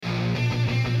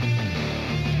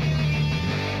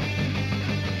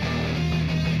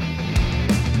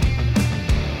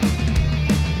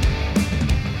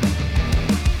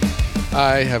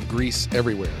I have grease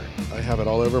everywhere. I have it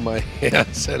all over my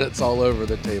hands, and it's all over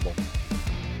the table.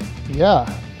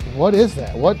 Yeah. What is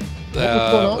that? What was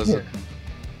going on here?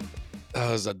 That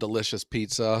was a delicious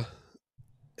pizza.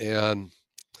 And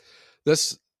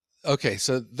this is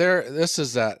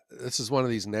one of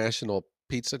these national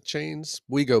pizza chains.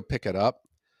 We go pick it up,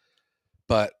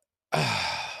 but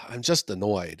I'm just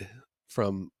annoyed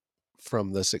from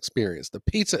this experience. The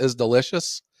pizza is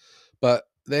delicious, but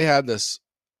they had this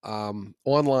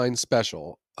online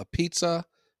special,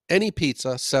 any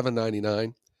pizza,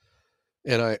 $7.99,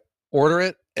 and I order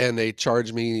it and they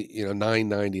charge me,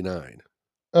 $9.99.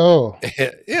 Oh,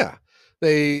 Yeah,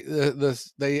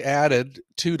 they added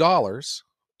 $2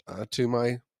 to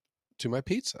my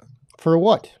pizza. for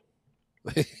what?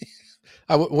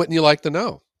 Wouldn't you like to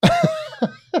know?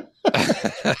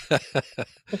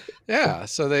 Yeah,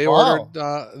 so they Wow.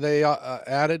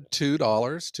 added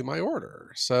 $2 to my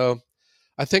order. So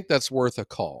I think that's worth a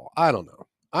call. I don't know.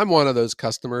 I'm one of those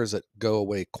customers that go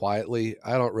away quietly.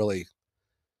 I don't really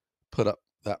put up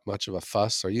that much of a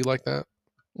fuss. Are you like that?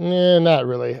 Not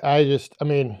really. I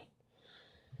mean,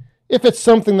 if it's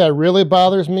something that really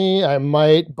bothers me, I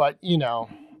might, but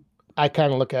I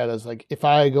kind of look at it as like, if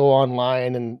I go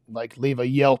online and like leave a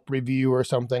Yelp review or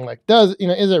something, like, is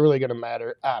it really going to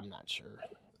matter? I'm not sure.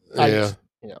 Yeah.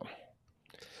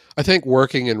 I think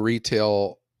working in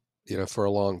retail, for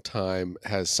a long time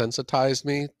has sensitized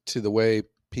me to the way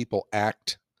people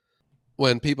act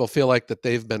when people feel like that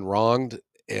they've been wronged,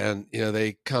 and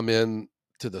they come in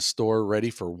to the store ready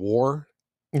for war.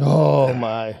 Oh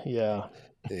my, yeah.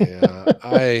 Yeah,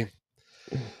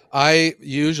 I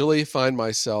usually find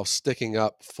myself sticking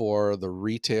up for the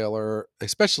retailer,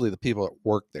 especially the people that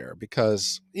work there,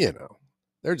 because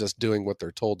they're just doing what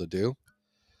they're told to do.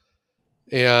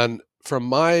 And from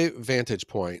my vantage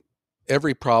point,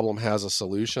 every problem has a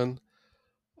solution.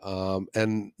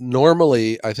 And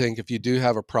normally, I think if you do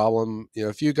have a problem,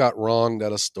 if you got wronged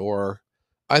at a store,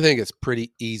 I think it's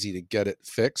pretty easy to get it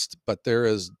fixed. But there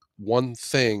is one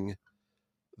thing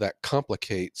that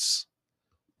complicates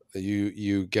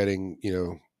you getting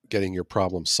your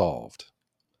problem solved.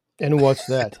 And what's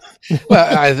that?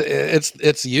 Well,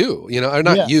 it's you, or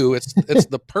not Yeah. you. It's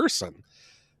the person.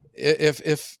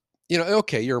 If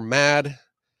okay, you're mad.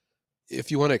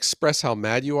 If you want to express how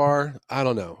mad you are, I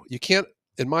don't know. You can't.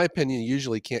 In my opinion, you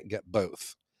usually can't get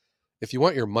both. If you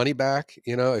want your money back,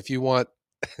 if you want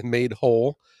made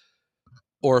whole,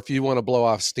 or if you want to blow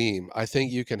off steam, I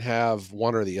think you can have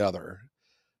one or the other.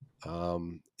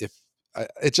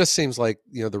 It just seems like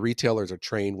the retailers are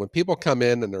trained. When people come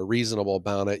in and they're reasonable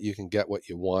about it, you can get what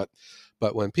you want.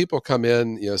 But when people come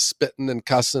in, spitting and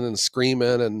cussing and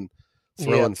screaming and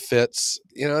throwing fits,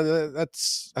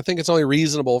 I think it's only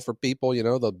reasonable for people.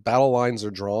 The battle lines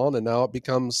are drawn, and now it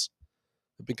becomes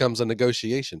a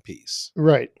negotiation piece.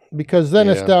 Right. Because then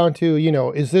it's down to,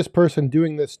 is this person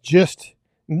doing this just,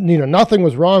 nothing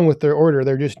was wrong with their order.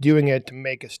 They're just doing it to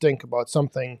make a stink about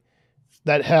something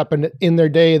that happened in their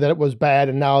day that it was bad.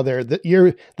 And now they're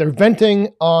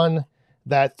venting on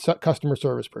that customer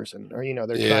service person, or,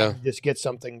 they're trying to just get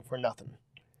something for nothing.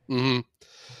 Mm-hmm.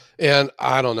 And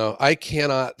I don't know. I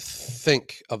cannot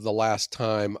think of the last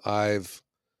time I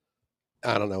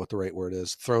don't know what the right word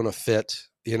is, thrown a fit,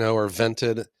 or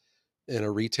vented in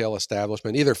a retail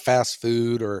establishment, either fast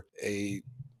food or a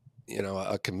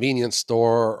convenience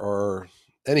store or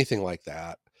anything like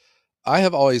that. I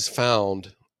have always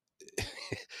found,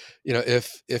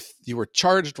 if you were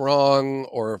charged wrong,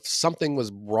 or if something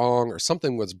was wrong or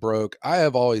something was broke, I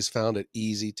have always found it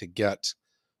easy to get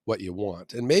what you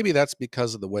want. And maybe that's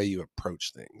because of the way you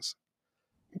approach things.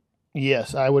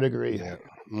 Yes, I would agree. Yeah.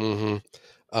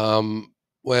 Mm-hmm.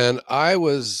 When I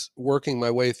was working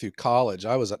my way through college,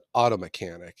 I was an auto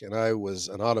mechanic, and I was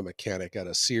an auto mechanic at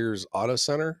a Sears Auto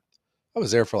Center. I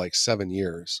was there for like 7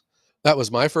 years. That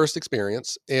was my first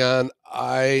experience, and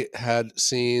I had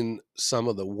seen some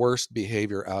of the worst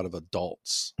behavior out of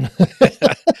adults.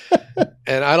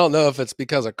 And I don't know if it's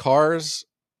because of cars,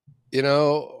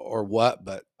 or what,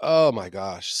 but oh my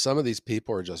gosh, some of these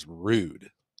people are just rude.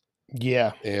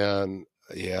 Yeah. And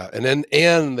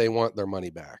they want their money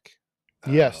back.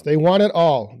 Yes, they want it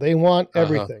all. They want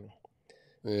everything.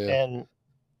 Yeah. And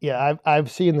yeah,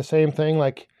 I've seen the same thing,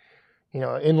 like,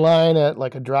 in line at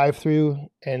like a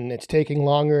drive-through, and it's taking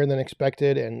longer than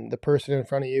expected, and the person in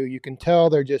front of you can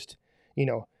tell they're just,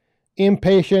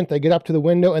 impatient. They get up to the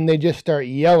window and they just start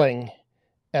yelling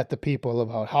at the people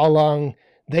about how long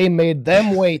they made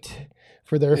them wait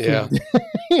for their food.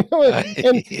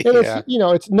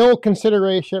 It's no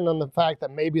consideration on the fact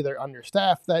that maybe they're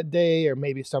understaffed that day, or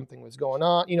maybe something was going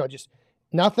on. Just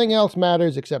nothing else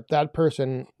matters except that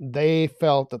person. They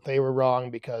felt that they were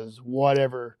wrong because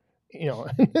whatever,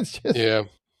 it's just, Yeah.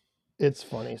 it's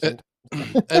funny It,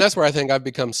 sometimes. and that's where I think I've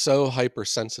become so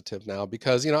hypersensitive now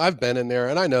because, I've been in there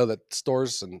and I know that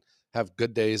stores and have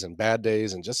good days and bad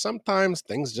days and just sometimes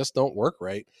things just don't work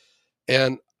right.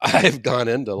 And I've gone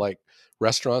into like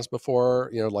restaurants before,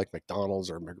 like McDonald's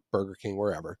or Burger King,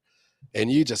 wherever,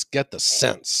 and you just get the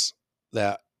sense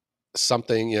that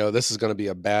something, this is going to be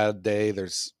a bad day.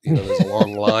 There's a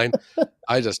long line.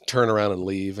 I just turn around and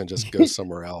leave and just go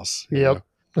somewhere else. Yep.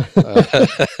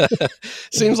 Uh,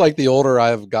 seems like the older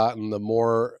I've gotten, the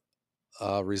more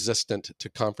resistant to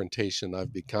confrontation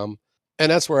I've become.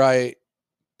 And that's where I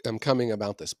am coming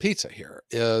about this pizza here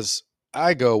is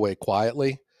I go away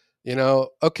quietly,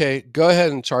 okay, go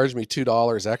ahead and charge me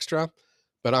 $2 extra,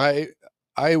 but I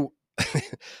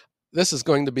this is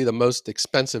going to be the most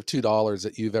expensive $2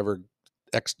 that you've ever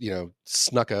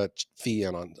snuck a fee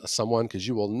in on someone, because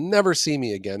you will never see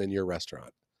me again in your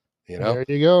restaurant, you know There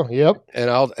you go. Yep. and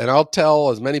I'll tell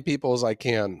as many people as I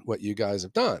can what you guys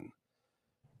have done.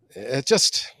 It's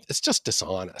just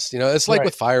dishonest. It's like Right.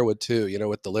 with Firewood too,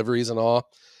 with deliveries and all.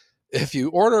 If you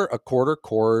order a quarter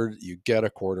cord, you get a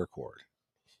quarter cord.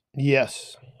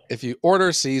 Yes. If you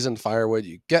order seasoned firewood,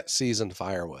 you get seasoned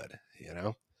firewood.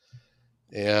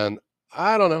 And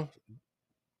I don't know.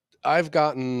 I've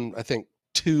gotten, I think,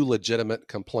 2 legitimate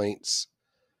complaints.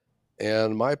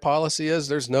 And my policy is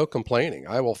there's no complaining.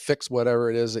 I will fix whatever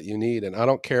it is that you need. And I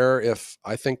don't care if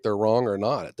I think they're wrong or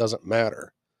not. It doesn't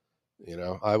matter.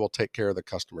 I will take care of the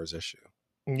customer's issue.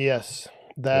 Yes.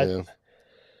 That Yeah.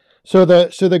 so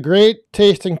the great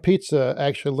tasting pizza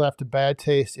actually left a bad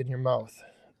taste in your mouth.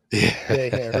 Yeah, yeah,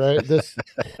 Yeah. right. This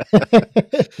but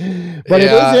it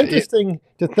is Yeah. interesting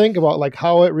to think about like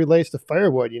how it relates to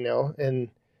firewood,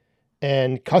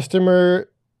 and customer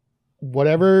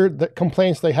whatever the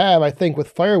complaints they have. I think with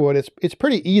firewood it's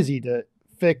pretty easy to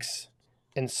fix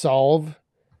and solve.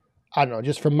 I don't know,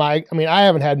 just from I mean, I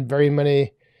haven't had very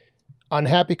many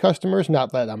unhappy customers,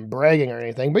 not that I'm bragging or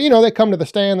anything, but they come to the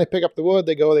stand, they pick up the wood,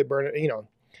 they go, they burn it,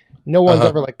 no one's Uh-huh.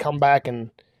 ever like come back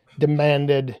and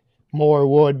demanded more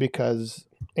wood because,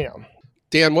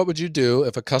 Dan, what would you do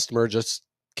if a customer just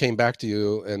came back to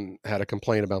you and had a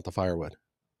complaint about the firewood?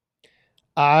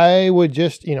 I would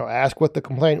just, ask what the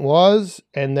complaint was,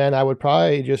 and then I would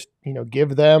probably just,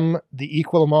 give them the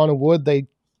equal amount of wood they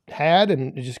had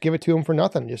and just give it to them for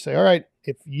nothing. Just say, all right,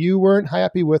 if you weren't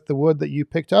happy with the wood that you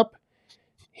picked up,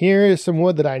 here is some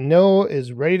wood that I know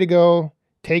is ready to go.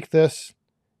 Take this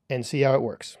and see how it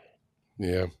works.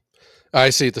 Yeah. I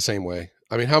see it the same way.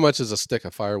 I mean, how much is a stick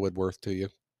of firewood worth to you,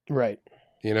 Right.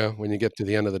 when you get to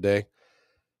the end of the day?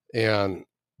 And,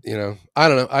 I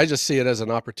don't know. I just see it as an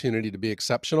opportunity to be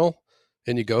exceptional,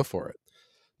 and you go for it.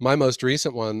 My most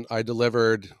recent one, I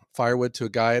delivered firewood to a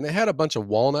guy and it had a bunch of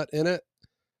walnut in it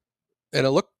and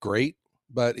it looked great,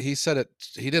 but he said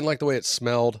he didn't like the way it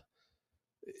smelled.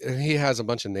 And he has a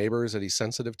bunch of neighbors that he's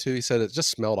sensitive to. He said it just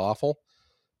smelled awful.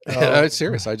 And I was Oh,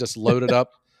 serious. I just loaded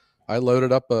up. I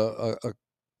loaded up I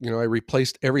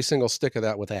replaced every single stick of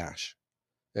that with ash,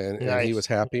 and he was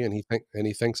nice. happy, and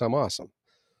he thinks I'm awesome.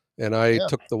 And I Yeah.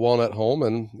 took the walnut home,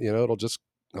 and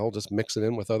I'll just mix it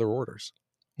in with other orders.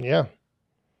 Yeah.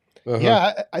 Uh huh.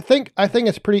 Yeah. I think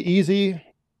it's pretty easy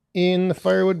in the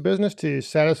firewood business to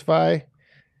satisfy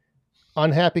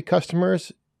unhappy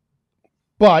customers,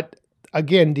 but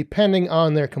again, depending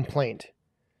on their complaint,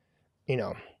 you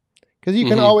know, because you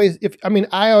can Hmm. always, if I mean,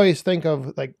 I always think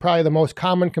of like probably the most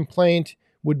common complaint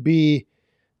would be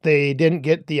they didn't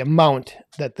get the amount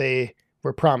that they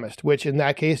were promised, which in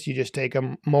that case, you just take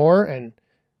them more and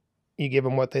you give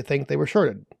them what they think they were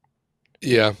shorted.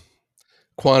 Yeah,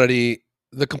 quantity.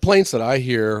 The complaints that I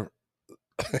hear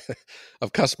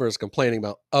of customers complaining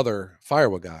about other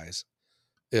firewood guys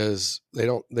is they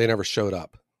never showed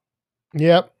up.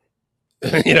 Yep.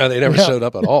 They never Yep. showed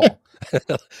up at all.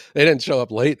 They didn't show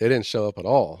up late. They didn't show up at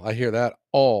all. I hear that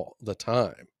all the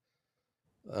time.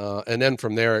 And then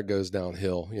from there it goes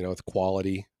downhill, with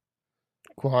quality.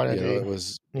 Quantity. It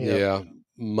was, Yep. yeah,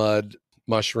 mud,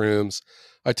 mushrooms.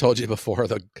 I told you before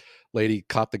the lady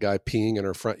caught the guy peeing in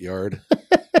her front yard.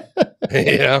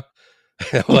 Yeah.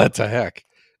 What the heck?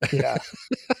 Yeah.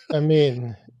 I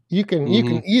mean, you can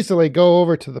Hmm. easily go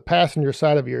over to the passenger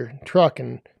side of your truck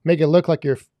and make it look like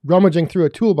you're rummaging through a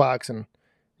toolbox and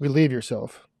relieve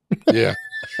yourself. Yeah.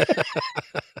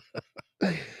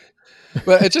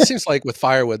 But it just seems like with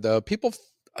firewood, though,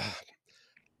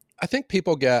 I think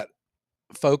people get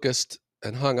focused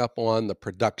and hung up on the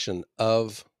production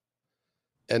of,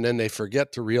 and then they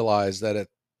forget to realize that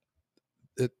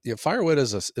firewood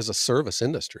is a service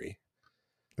industry.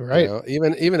 Right.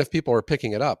 Even if people are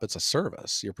picking it up, it's a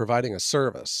service. You're providing a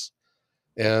service.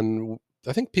 And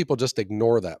I think people just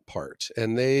ignore that part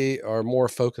and they are more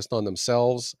focused on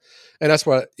themselves. And that's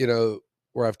what,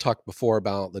 where I've talked before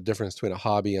about the difference between a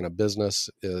hobby and a business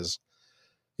is,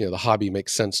 the hobby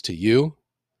makes sense to you.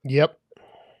 Yep.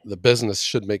 The business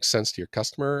should make sense to your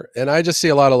customer. And I just see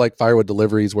a lot of like firewood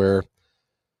deliveries where,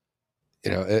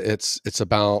 it's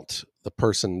about the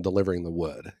person delivering the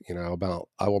wood, about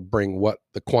I will bring what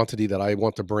the quantity that I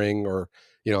want to bring, or,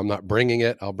 I'm not bringing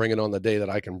it. I'll bring it on the day that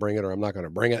I can bring it, or I'm not going to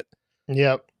bring it.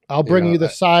 Yep. I'll You bring know, you the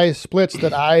size splits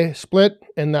that I split,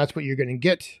 and that's what you're going to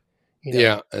get.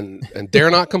 yeah. And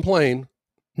dare not complain.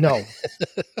 No.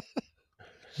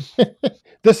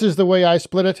 This is the way I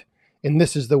split it, and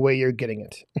this is the way you're getting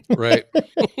it. Right.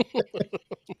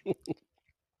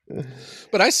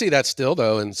 But I see that still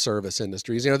though in service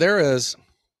industries. There's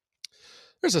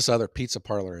this other pizza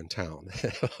parlor in town.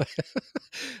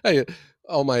 I,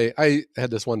 I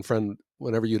had this one friend,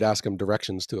 whenever you'd ask him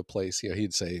directions to a place,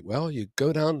 he'd say, well, you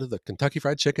go down to the Kentucky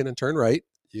Fried Chicken and turn right.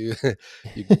 You,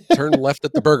 you turn left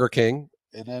at the Burger King.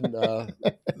 And then,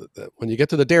 when you get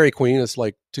to the Dairy Queen, it's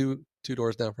like two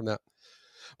doors down from that.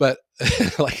 But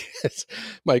like it's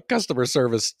my customer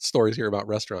service stories here about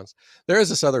restaurants. There is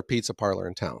this other pizza parlor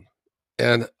in town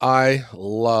and I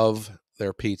love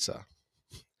their pizza.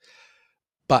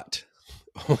 But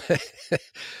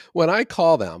when I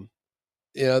call them,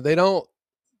 they don't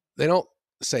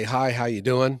say hi, how you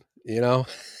doing?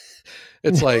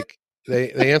 It's like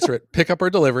they answer it, pick up or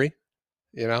delivery,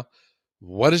 you know,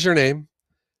 what is your name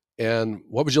and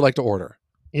what would you like to order?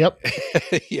 Yep.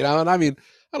 And I mean,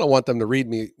 I don't want them to read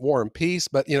me War and Peace,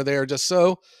 but they are just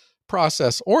so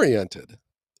process oriented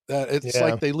that it's Yeah.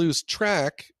 like they lose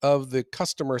track of the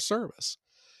customer service.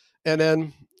 And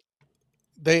then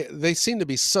they seem to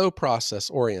be so process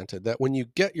oriented that when you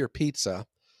get your pizza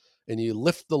and you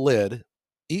lift the lid,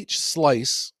 each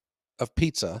slice of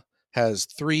pizza has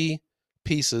 3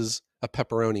 pieces of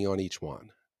pepperoni on each one.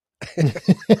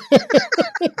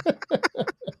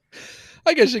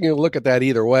 I guess you can look at that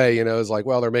either way, it's like,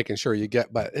 well, they're making sure you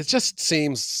get, but it just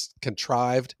seems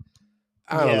contrived.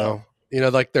 I don't Yeah. know.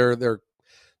 Like they're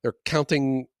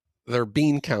counting, they're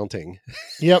bean counting.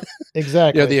 Yep.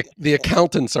 Exactly. The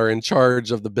accountants are in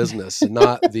charge of the business and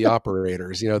not the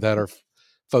operators, that are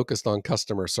focused on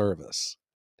customer service.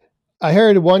 I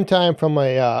heard one time from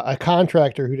a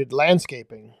contractor who did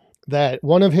landscaping that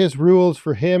one of his rules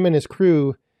for him and his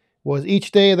crew was each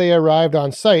day they arrived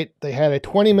on site, they had a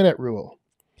 20-minute rule.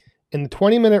 And the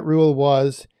 20-minute rule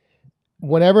was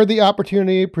whenever the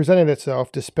opportunity presented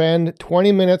itself to spend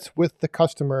 20 minutes with the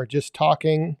customer just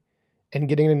talking and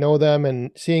getting to know them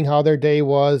and seeing how their day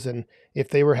was and if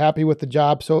they were happy with the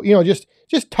job. So,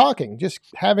 just talking, just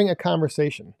having a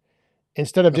conversation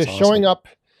instead of That's just showing awesome. up,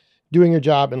 doing your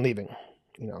job and leaving.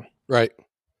 Right.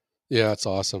 Yeah, that's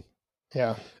awesome.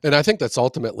 Yeah. And I think that's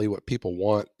ultimately what people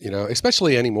want,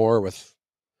 especially anymore with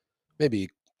maybe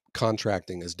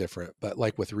contracting is different, but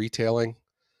like with retailing,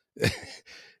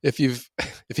 if you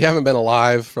haven't been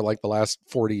alive for like the last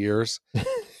 40 years,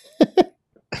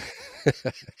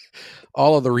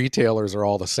 all of the retailers are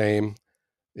all the same,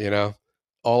 you know.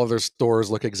 All of their stores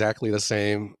look exactly the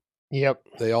same. Yep.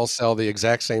 They all sell the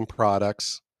exact same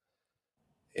products.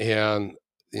 And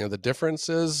the difference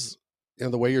is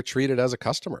the way you're treated as a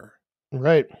customer.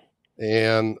 Right.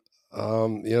 And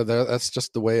that's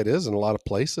just the way it is in a lot of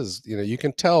places. You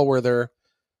can tell where their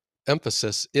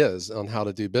emphasis is on how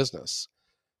to do business.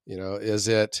 Is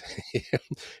it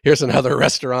here's another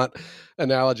restaurant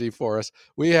analogy for us.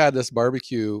 We had this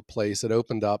barbecue place that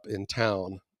opened up in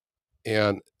town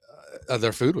and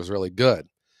their food was really good.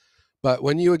 But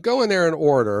when you would go in there and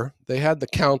order, they had the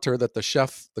counter that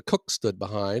the cook stood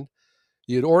behind.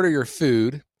 You'd order your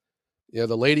food.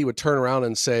 The lady would turn around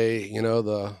and say,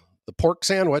 the pork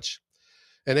sandwich,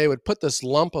 and they would put this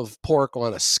lump of pork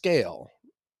on a scale.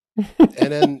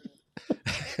 And then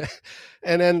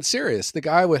and then serious, the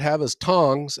guy would have his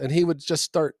tongs and he would just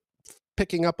start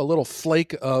picking up a little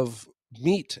flake of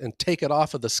meat and take it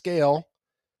off of the scale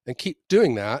and keep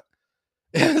doing that.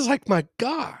 And it's like, my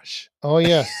gosh. Oh,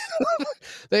 yes.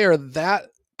 They are that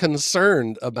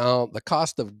concerned about the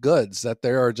cost of goods that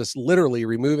they are just literally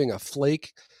removing a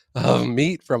flake of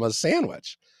meat from a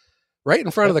sandwich right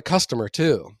in front of Yep. the customer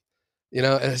too. And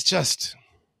it's just,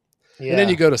 Yeah. and then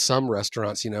you go to some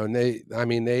restaurants, and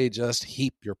they just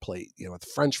heap your plate, with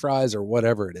French fries or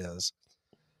whatever it is,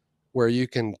 where you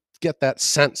can get that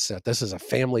sense that this is a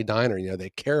family diner. They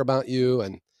care about you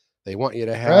and they want you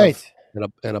to have Right.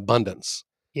 an abundance.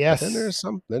 But then Yes.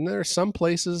 there's some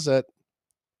places that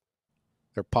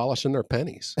they're polishing their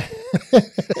pennies.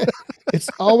 it's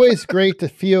always great to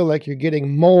feel like you're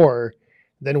getting more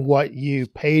than what you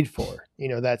paid for.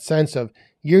 That sense of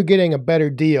you're getting a better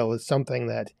deal is something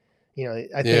that, I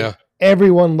think Yeah.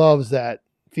 everyone loves that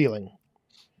feeling.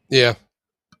 Yeah.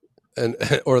 And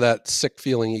or that sick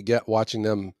feeling you get watching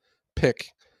them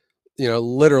pick,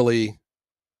 literally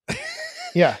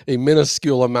Yeah, a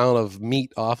minuscule amount of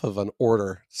meat off of an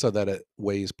order so that it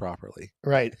weighs properly.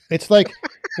 right. It's like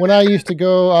when I used to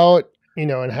go out,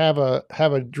 and have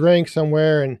a drink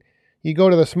somewhere, and you go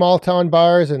to the small town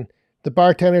bars, and the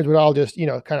bartenders would all just,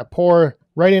 kind of pour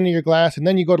right into your glass, and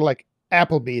then you go to like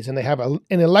Applebee's, and they have an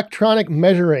electronic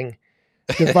measuring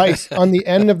device on the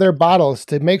end of their bottles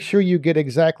to make sure you get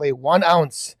exactly 1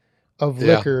 ounce of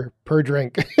Yeah. liquor per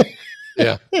drink.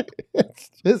 Yeah. It's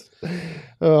just,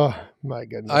 oh my I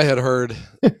goodness. had heard,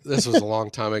 this was a long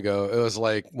time ago. It was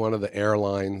like one of the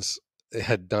airlines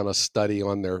had done a study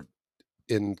on their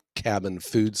in cabin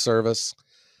food service.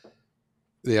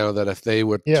 That if they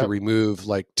were to Yeah. remove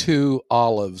like 2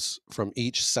 olives from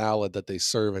each salad that they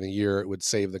serve in a year, it would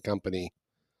save the company,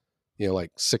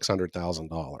 like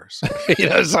 $600,000.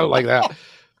 Something like that.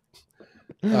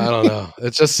 I don't know.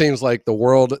 It just seems like the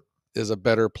world is a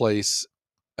better place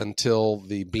until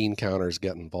the bean counters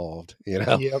get involved.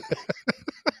 Yep.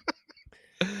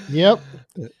 Yep.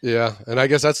 Yeah, and I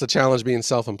guess that's the challenge being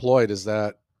self-employed is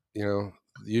that,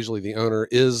 usually the owner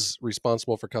is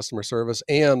responsible for customer service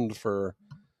and for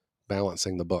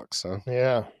balancing the books, huh?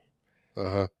 Yeah.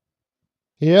 Uh-huh.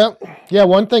 Yep. Yeah.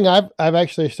 One thing I've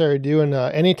actually started doing,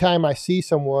 anytime I see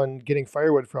someone getting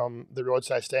firewood from the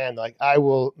roadside stand, like I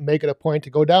will make it a point to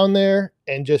go down there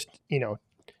and just,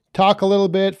 talk a little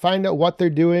bit, find out what they're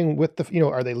doing with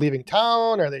are they leaving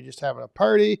town? Are they just having a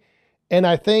party? And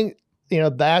I think,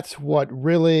 that's what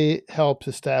really helps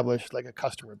establish like a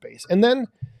customer base. And then,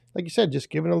 like you said, just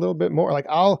giving a little bit more. Like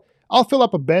I'll fill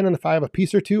up a bin, and if I have a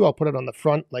piece or two, I'll put it on the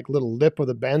front, like little lip of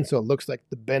the bin, so it looks like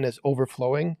the bin is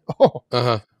overflowing. Oh,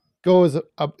 Uh-huh. goes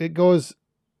up. It goes,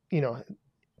 you know,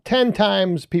 10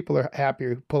 times people are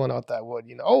happier pulling out that wood.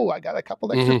 Oh, I got a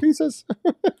couple extra Mhm. pieces.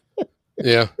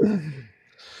 Yeah.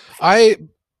 I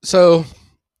so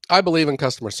I believe in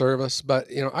customer service, but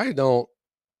I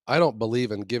don't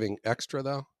believe in giving extra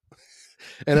though.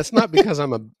 And it's not because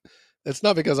I'm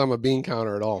a bean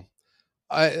counter at all.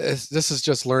 This is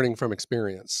just learning from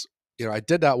experience. I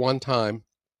did that one time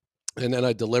and then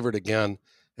I delivered again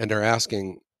and they're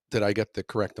asking, did I get the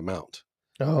correct amount?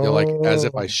 Like as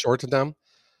if I Oh, shorted them.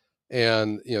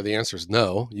 And, the answer is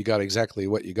no, you got exactly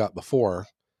what you got before.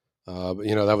 But,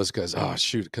 that was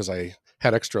because I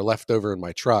had extra left over in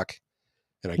my truck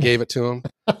and I gave it to him.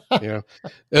 It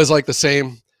was like the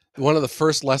same. One of the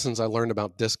first lessons I learned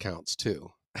about discounts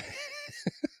too.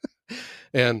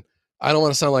 And I don't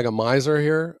want to sound like a miser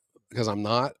here because I'm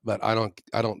not, but I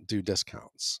don't do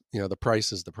discounts. The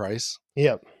price is the price.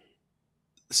 yep.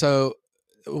 So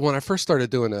when I first started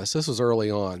doing this was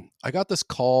early on. I got this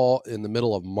call in the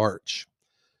middle of March.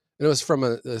 And it was from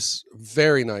this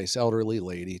very nice elderly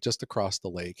lady just across the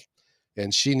lake.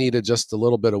 And she needed just a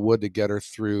little bit of wood to get her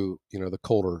through, the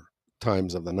colder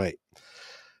times of the night.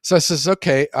 So I says,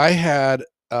 okay, I had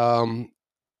some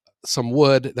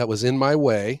wood that was in my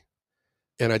way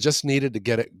and I just needed to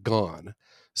get it gone.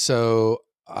 So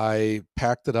I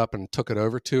packed it up and took it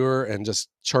over to her and just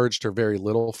charged her very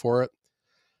little for it.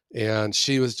 And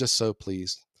she was just so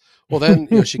pleased. Well, then,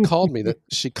 she called me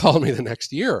the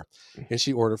next year and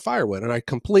she ordered firewood and I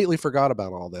completely forgot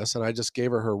about all this. And I just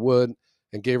gave her wood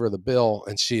and gave her the bill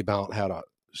and she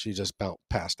just about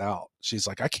passed out. She's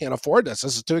like, I can't afford this.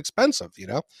 This is too expensive.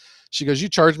 She goes, you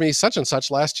charged me such and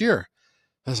such last year.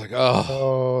 I was like, oh,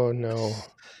 Oh no.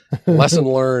 lesson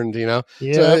learned. So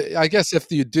Yep. I guess if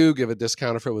you do give a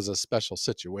discount, if it was a special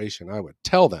situation, I would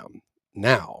tell them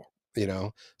now,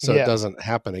 so it Yeah. doesn't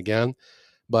happen again.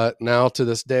 But now to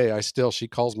this day, she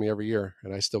calls me every year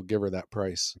and I still give her that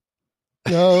price.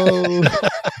 No.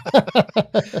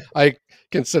 I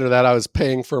consider that I was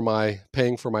paying for my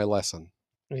lesson.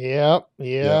 Yep.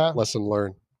 Yeah, Yeah. lesson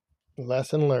learned.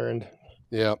 Lesson learned.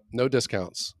 Yeah, no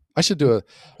discounts. I should do a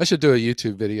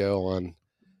YouTube video on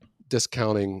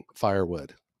discounting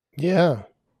firewood. Yeah.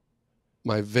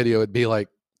 My video would be like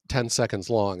 10 seconds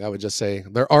long. I would just say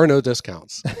there are no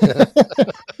discounts.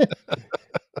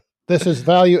 This is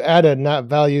value added, not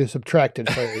value subtracted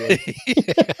firewood.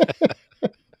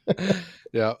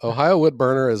 Yeah, Ohio Wood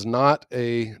Burner is not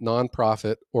a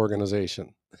nonprofit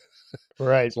organization.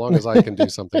 Right. As long as I can do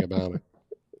something about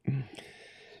it.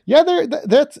 Yeah,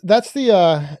 that's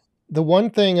the one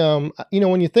thing,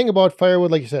 when you think about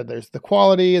firewood, like you said, there's the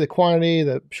quality, the quantity,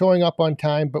 the showing up on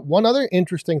time. But one other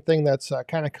interesting thing that's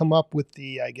kind of come up with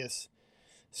the, I guess,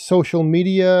 social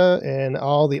media and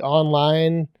all the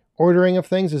online ordering of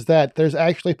things is that there's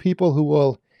actually people who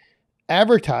will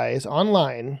advertise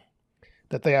online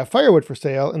that they have firewood for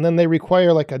sale, and then they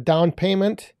require like a down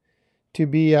payment to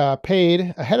be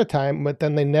paid ahead of time, but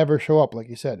then they never show up, like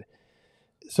you said.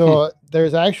 Hmm. So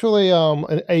there's actually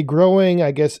a growing,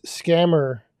 I guess,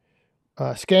 scammer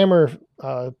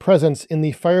presence in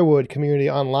the firewood community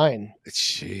online.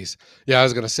 Jeez. Yeah, I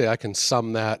was going to say I can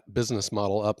sum that business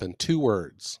model up in 2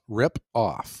 words: rip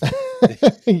off.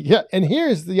 Yeah, and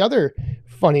here's the other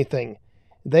funny thing.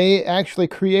 They actually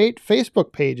create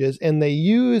Facebook pages and they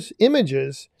use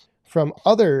images from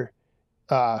other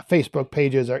Facebook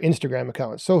pages or Instagram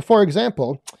accounts. So, for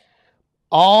example,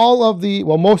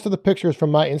 most of the pictures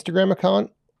from my Instagram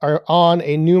account are on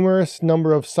a numerous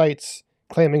number of sites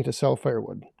claiming to sell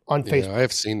firewood on Yeah, I Facebook.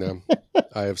 have seen them.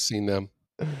 I have seen them.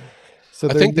 So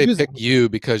I they're think they using, picked you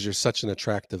because you're such an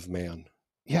attractive man.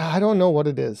 yeah, I don't know what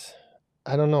it is.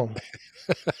 I don't know.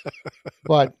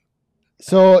 But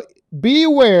so be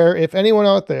aware if anyone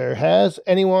out there has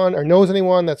anyone or knows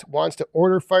anyone that wants to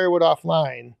order firewood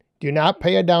offline, do not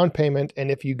pay a down payment. And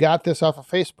if you got this off of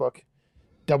Facebook,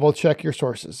 double check your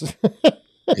sources.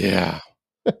 Yeah.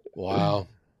 Wow.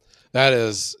 That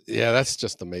is, yeah, that's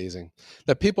just amazing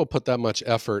that people put that much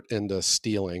effort into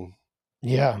stealing,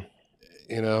 Yeah,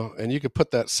 and you could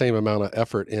put that same amount of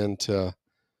effort into,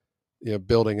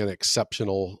 building an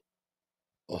exceptional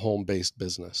home-based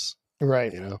business,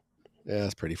 right. you know? Yeah,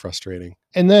 it's pretty frustrating.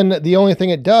 And then the only thing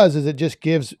it does is it just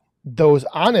gives those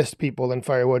honest people in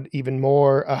firewood even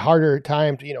more a harder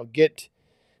time to get.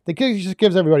 It just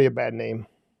gives everybody a bad name.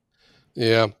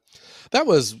 Yeah. That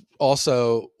was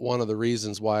also one of the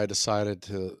reasons why I decided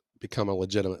to become a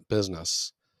legitimate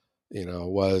business,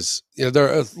 was, there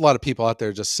are a lot of people out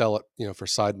there just sell it, for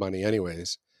side money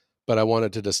anyways. But I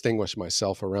wanted to distinguish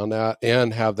myself around that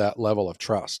and have that level of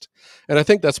trust. And I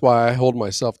think that's why I hold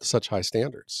myself to such high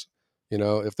standards.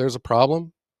 If there's a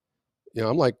problem,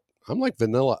 I'm like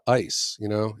vanilla ice,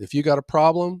 if you got a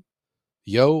problem,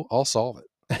 yo, I'll solve it.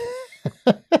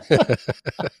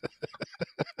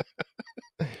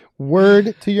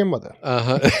 Word to your mother.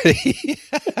 Uh-huh.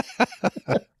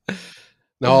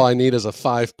 Now all I need is a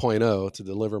 5.0 to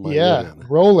deliver my Yeah, win.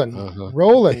 rolling, Uh-huh.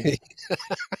 rolling.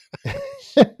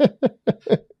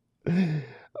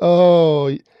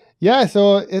 Oh, yeah.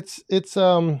 So it's.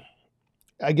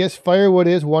 I guess firewood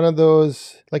is one of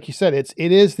those, like you said, it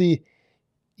is the.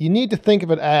 You need to think of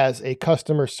it as a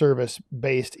customer service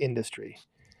based industry.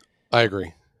 I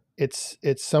agree. It's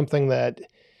something that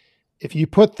if you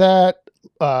put that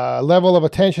level of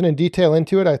attention and detail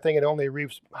into it, I think it only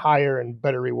reaps higher and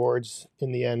better rewards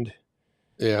in the end.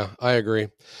 Yeah, I agree.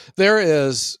 There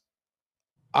is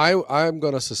I'm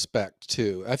going to suspect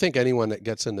too. I think anyone that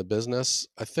gets into business,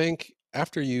 I think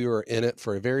after you are in it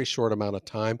for a very short amount of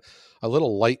time, a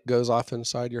little light goes off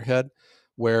inside your head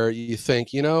where you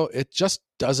think,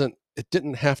 it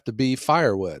didn't have to be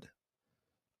firewood.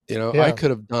 I Yeah,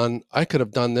 could have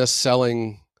done this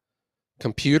selling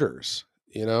computers,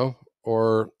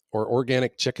 or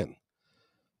organic chicken.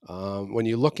 When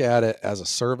you look at it as a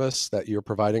service that you're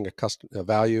providing a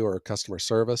value or a customer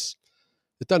service,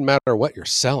 it doesn't matter what you're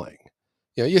selling.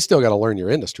 You still got to learn your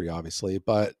industry, obviously,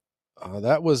 but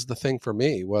that was the thing for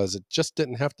me was it just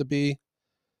didn't have to be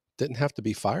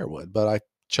firewood, but I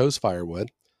chose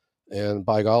firewood, and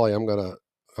by golly, I'm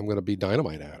gonna be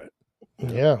dynamite at it.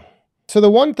 yeah. So the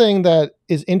one thing that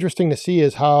is interesting to see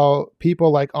is how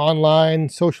people like online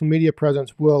social media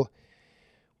presence will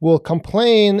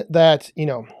complain that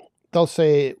they'll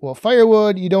say, well,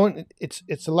 firewood, you don't,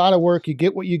 it's a lot of work, you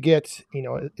get what you get,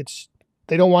 it's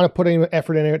they don't want to put any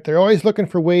effort in it. They're always looking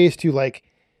for ways to like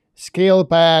scale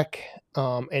back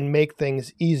and make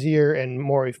things easier and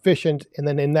more efficient, and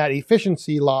then in that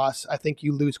efficiency loss I think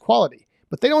you lose quality,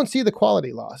 but they don't see the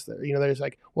quality loss there. There's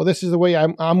like, well, this is the way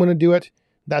I'm going to do it.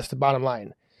 That's the bottom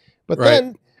line. But Right.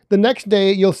 then the next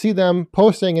day, you'll see them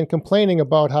posting and complaining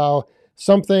about how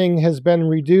something has been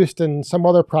reduced in some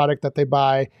other product that they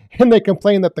buy, and they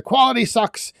complain that the quality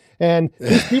sucks. And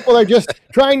these people are just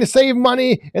trying to save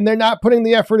money, and they're not putting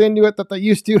the effort into it that they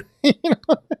used to.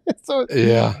 So,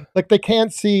 Yeah. like, they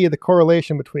can't see the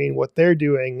correlation between what they're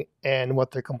doing and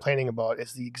what they're complaining about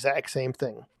is the exact same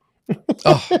thing.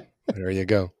 Oh, there you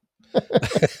go.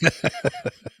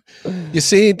 You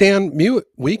see, Dan,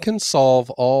 we can solve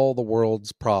all the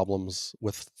world's problems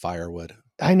with firewood.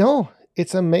 I know.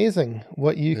 It's amazing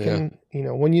what you Yeah. can,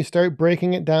 when you start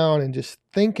breaking it down and just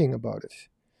thinking about it.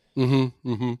 Mm-hmm.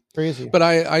 Mm-hmm. Crazy. But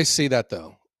I see that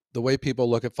though, the way people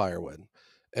look at firewood,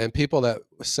 and people that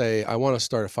say, I want to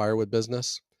start a firewood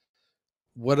business,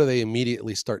 what do they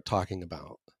immediately start talking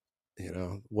about?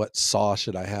 what saw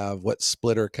should I have? What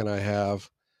splitter can I have?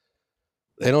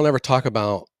 They don't ever talk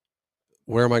about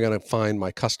where am I going to find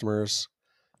my customers?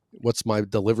 What's my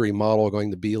delivery model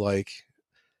going to be like?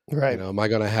 Right. Am I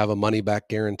going to have a money back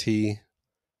guarantee?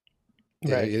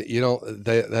 Right.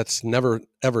 That's never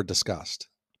ever discussed.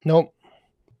 Nope.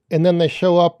 And then they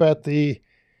show up at the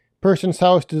person's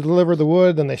house to deliver the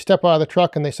wood, and they step out of the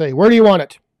truck and they say, "Where do you want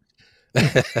it?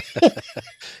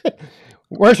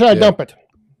 Where should I dump it?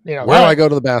 Where do I go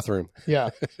to the bathroom? Yeah.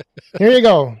 Here you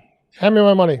go. Hand me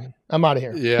my money. I'm out of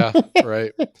here." Yeah.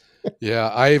 Right.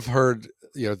 Yeah. I've heard,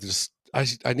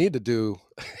 I need to do,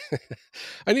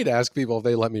 I need to ask people if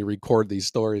they let me record these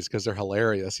stories because they're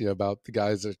hilarious, about the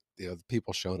guys that, the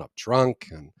people showing up drunk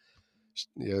and,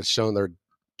 showing their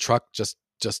truck just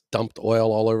dumped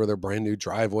oil all over their brand new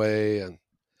driveway and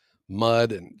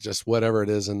mud and just whatever it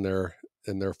is in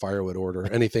their firewood order,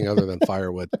 anything other than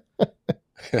firewood.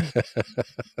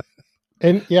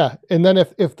 And then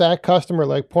if that customer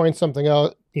like points something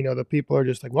out, the people are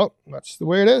just like, well, that's the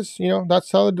way it is.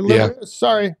 That's how the delivery is.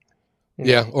 Sorry.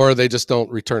 Yeah. Or they just don't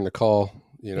return the call,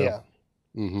 Yeah.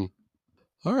 Mm-hmm.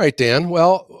 All right, Dan.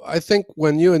 Well, I think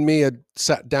when you and me had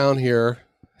sat down here,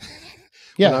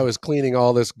 when I was cleaning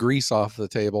all this grease off the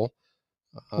table.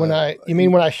 When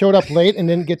I showed up late and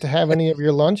didn't get to have any of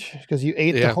your lunch because you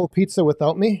ate the whole pizza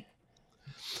without me?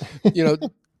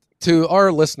 To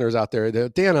our listeners out there,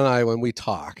 Dan and I, when we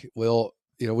talk, we'll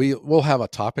have a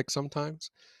topic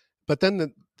sometimes, but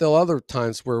then the other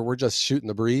times where we're just shooting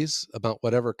the breeze about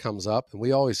whatever comes up. And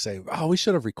we always say, oh, we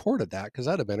should have recorded that because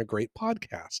that'd have been a great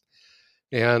podcast.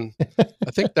 And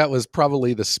I think that was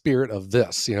probably the spirit of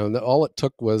this, all it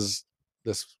took was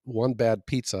this one bad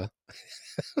pizza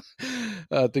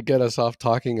to get us off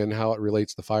talking and how it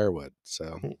relates to firewood.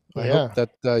 So I hope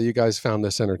that you guys found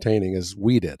this entertaining as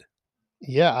we did.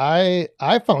 Yeah,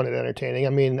 I found it entertaining.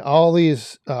 I mean, all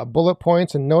these bullet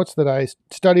points and notes that I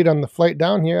studied on the flight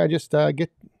down here, I just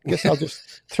guess I'll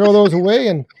just throw those away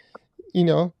and,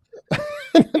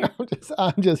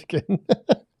 I'm just kidding.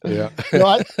 Yeah.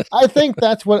 I think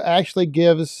that's what actually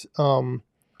gives,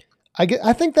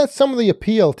 I think that's some of the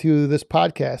appeal to this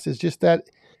podcast is just that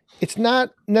it's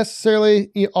not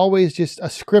necessarily always just a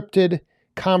scripted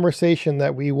conversation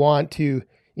that we want to,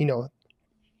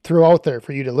 throw out there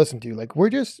for you to listen to. Like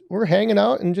we're hanging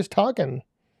out and just talking,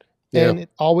 and it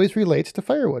always relates to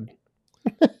firewood.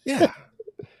 Yeah.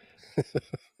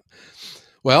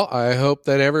 Well, I hope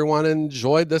that everyone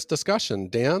enjoyed this discussion,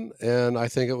 Dan, and I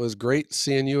think it was great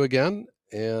seeing you again.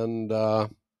 And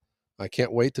I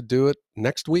can't wait to do it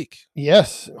next week.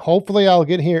 Yes. Hopefully I'll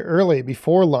get here early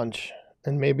before lunch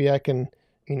and maybe I can,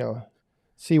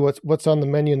 see what's on the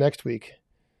menu next week.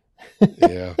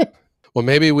 Yeah. Well,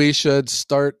 maybe we should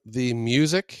start the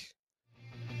music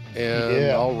and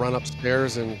I'll run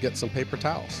upstairs and get some paper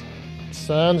towels.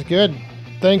 Sounds good.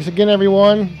 Thanks again,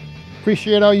 everyone.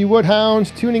 Appreciate all you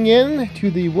Woodhounds tuning in to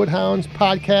the Woodhounds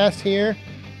podcast here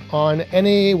on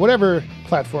whatever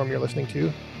platform you're listening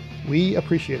to. We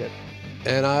appreciate it.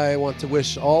 And I want to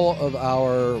wish all of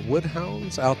our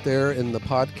Woodhounds out there in the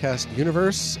podcast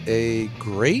universe a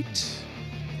great,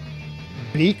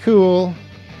 be cool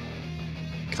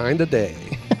kind of day.